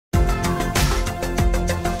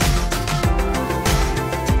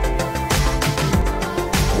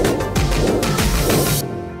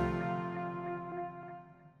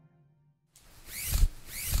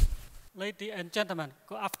Ladies and gentlemen,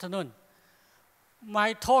 good afternoon.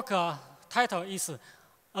 My talk title is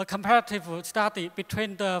a comparative study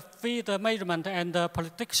between the field measurement and the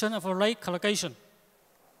prediction of rate corrugation.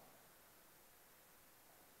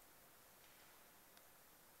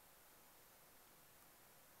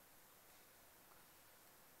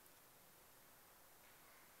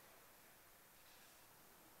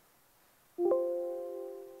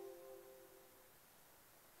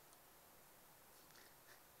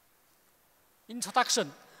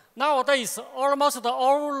 Introduction. Nowadays, almost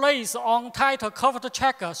all rays on tight covered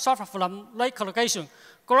track suffer from rate corrugation.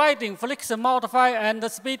 Grading, friction, modifier, and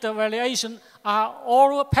speed variation are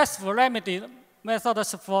all passive remedy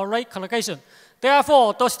methods for rate corrugation.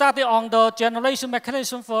 Therefore, the study on the generation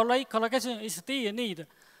mechanism for rate corrugation is still needed.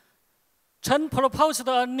 Chen proposed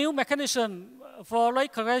a new mechanism for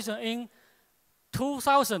rate corrugation in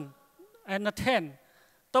 2010.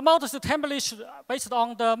 The models established based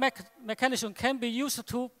on the mechanism can be used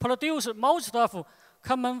to produce most of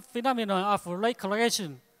common phenomena of rate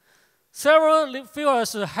corrugation. Several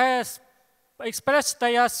reviewers have expressed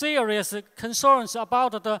their serious concerns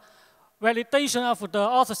about the validation of the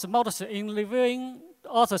author's models in reviewing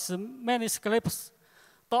author's manuscripts.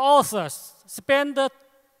 The authors spent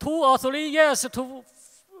 2 or 3 years to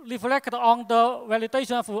reflect on the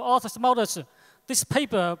validation of author's models. This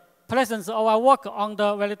paper presents our work on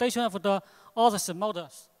the validation of the author's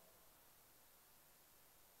models.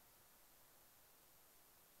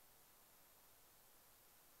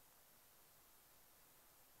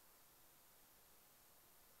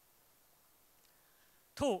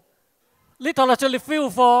 Two, literature review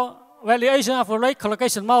for valuation of rate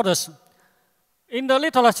corrugation models. In the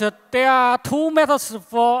literature, there are 2 methods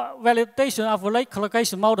for validation of rate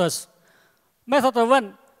corrugation models. Method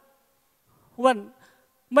 1.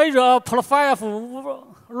 Measure a profile of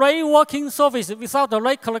ray working surface without the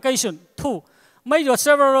rate corrugation. 2. Measure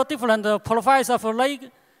several different profiles of ray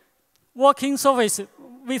working surface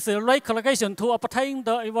with rate corrugation to obtain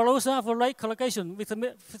the evolution of rate corrugation with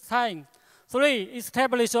time. 3.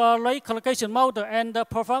 Establish a rate corrugation model and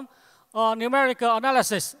perform a numerical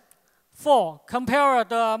analysis. 4. Compare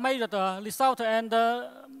the measured result and the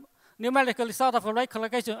numerical result of rate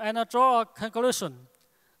corrugation and draw a conclusion.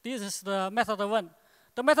 This is the method 1.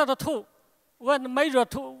 The method 2, when measure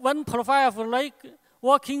one profile of rate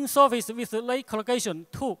working surface with rate corrugation.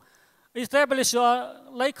 2, establish a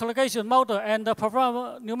rate corrugation model and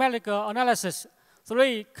perform numerical analysis.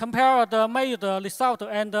 3, compare the measured result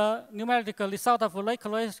and the numerical result of rate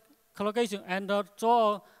corrugation and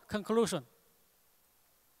draw a conclusion.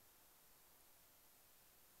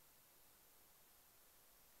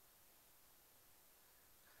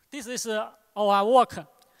 This is our work.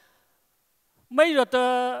 Measure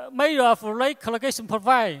the measure of rate corrugation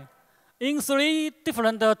profile in 3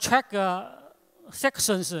 different track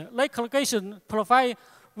sections. Rate corrugation profile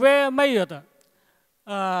were measured.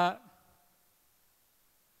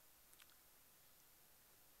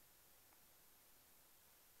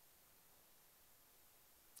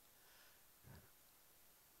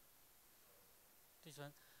 This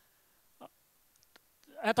one.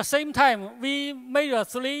 At the same time, we measure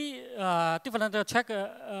 3 different track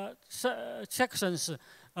sections,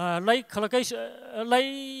 rate corrugation,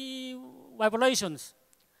 rate vibrations.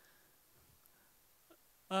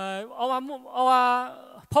 Our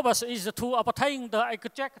purpose is to obtain the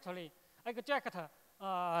exact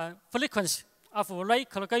frequency of rate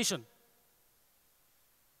corrugation.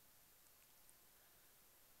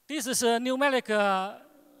 This is a numeric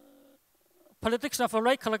prediction of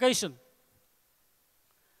rate corrugation.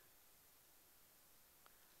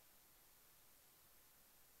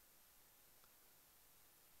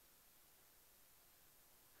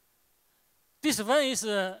 This one is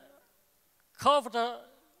curved,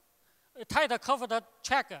 tight curved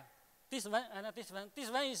track. This one and this one.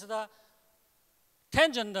 This one is the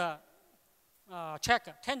tangent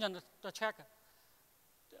track. Tangent track.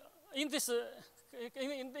 In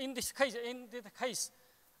this case,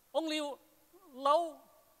 only low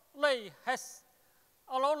ray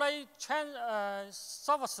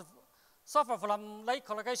suffer from rate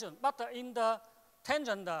corrugation, but in the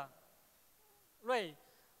tangent ray,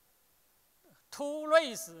 2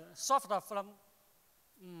 rays suffer from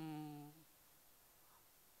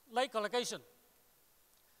rate corrugation.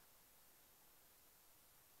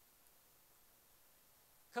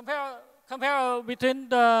 Compare between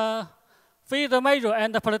the field measure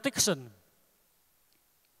and the prediction.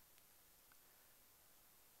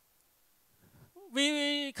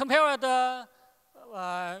 We compare the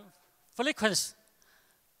frequency.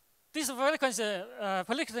 This frequency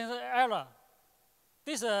error.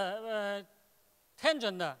 This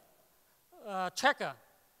tangent checker,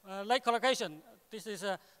 late collocation. This is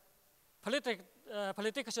a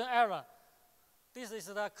political error. This is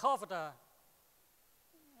the curved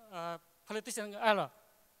political error.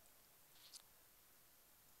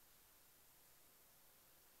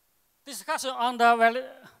 Discussion on the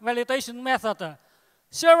validation method.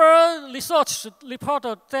 Several research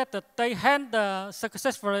reported that they had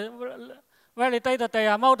successfully validated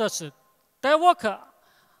their models. Their work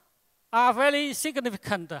are very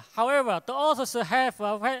significant. However, the authors have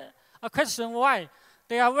a question why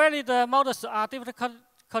their valid models are difficult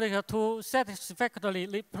to satisfactorily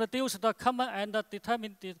reproduce the common and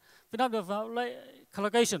determined phenomenon of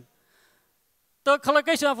collocation. The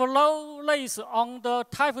collocation of low rates on the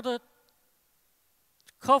type of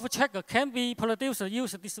curve checker can be produced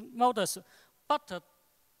using these models, but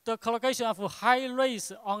the collocation of high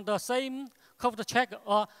rates on the same curved checker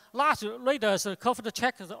or large radius curved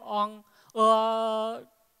checkers on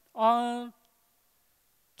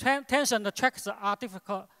tangent checkers are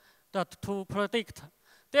difficult to predict.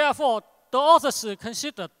 Therefore, the authors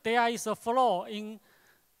consider there is a flaw in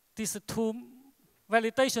these two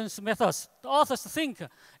validation methods. The authors think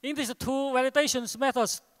in these two validation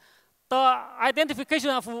methods, the identification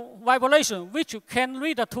of vibration, which can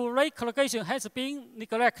lead to rate collocation, has been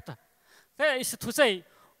neglected. That is to say,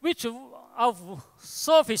 which of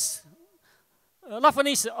surface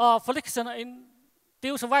roughness or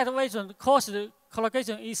friction-induced vibration caused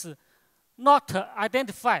collocation is not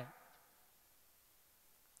identified.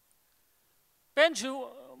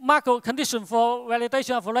 Benchmark condition for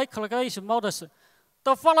validation of rate collocation models.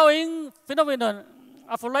 The following phenomenon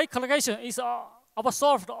of rate collocation is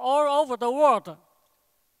observed all over the world.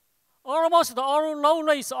 Almost all low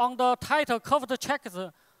rates on the title curved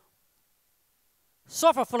checkers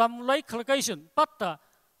suffer from rate collocation, but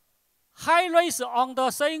high rates on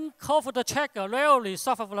the same curved checker rarely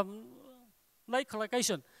suffer from rate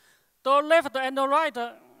collocation. The left and the right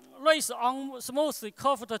rates on smooth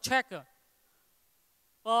curved checker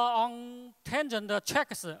on tangent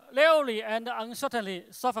checkers rarely and uncertainly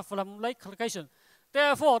suffer from rate collocation.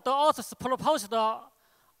 Therefore, the authors proposed the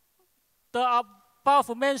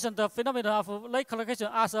above-mentioned phenomenon of rate collocation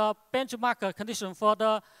as a benchmark condition for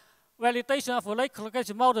the validation of rate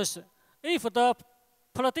collocation models. If the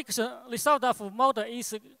prediction result of model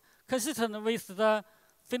is consistent with the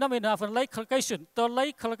phenomenon of rate collocation, the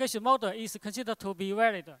rate collocation model is considered to be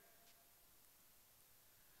valid.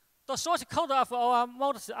 The source code of our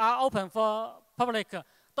models are open for public.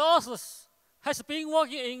 The authors has been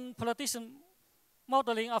working in prediction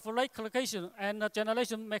modeling of rate collocation and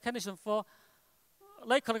generation mechanism for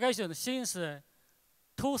rate collocation since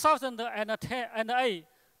 2008.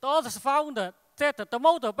 The authors found that the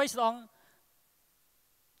model based on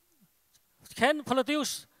can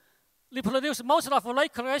reproduce most of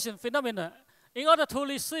rate collocation phenomena. In order to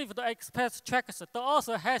receive the express checks, the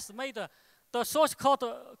author has made the source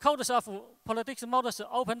codes of prediction models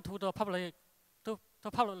open to the public.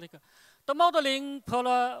 The modeling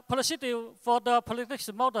procedure for the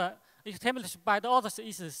prediction model established by the authors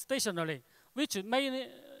is stationary, which was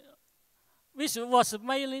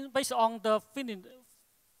mainly based on the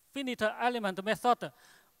finite element method.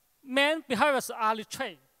 Main behaviors are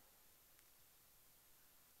retrieved.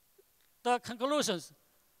 The conclusions.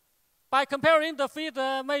 By comparing the field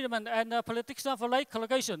measurement and prediction of rate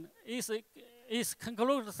collocation, is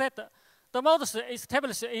concluded that the models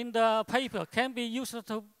established in the paper can be used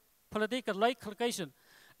to predict rate collocation.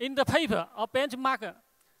 In the paper, a benchmark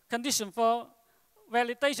condition for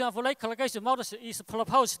validation of rate collocation models is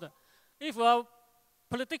proposed. If a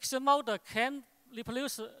prediction model can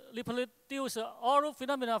reproduce all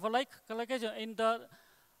phenomena of rate collocation in the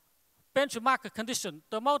benchmark condition,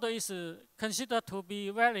 the model is considered to be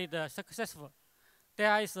valid successful.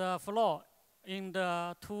 There is a flaw in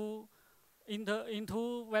the two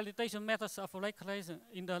validation methods of rate collocation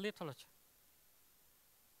in the literature.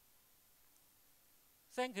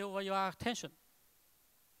 Thank you for your attention.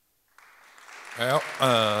 Well,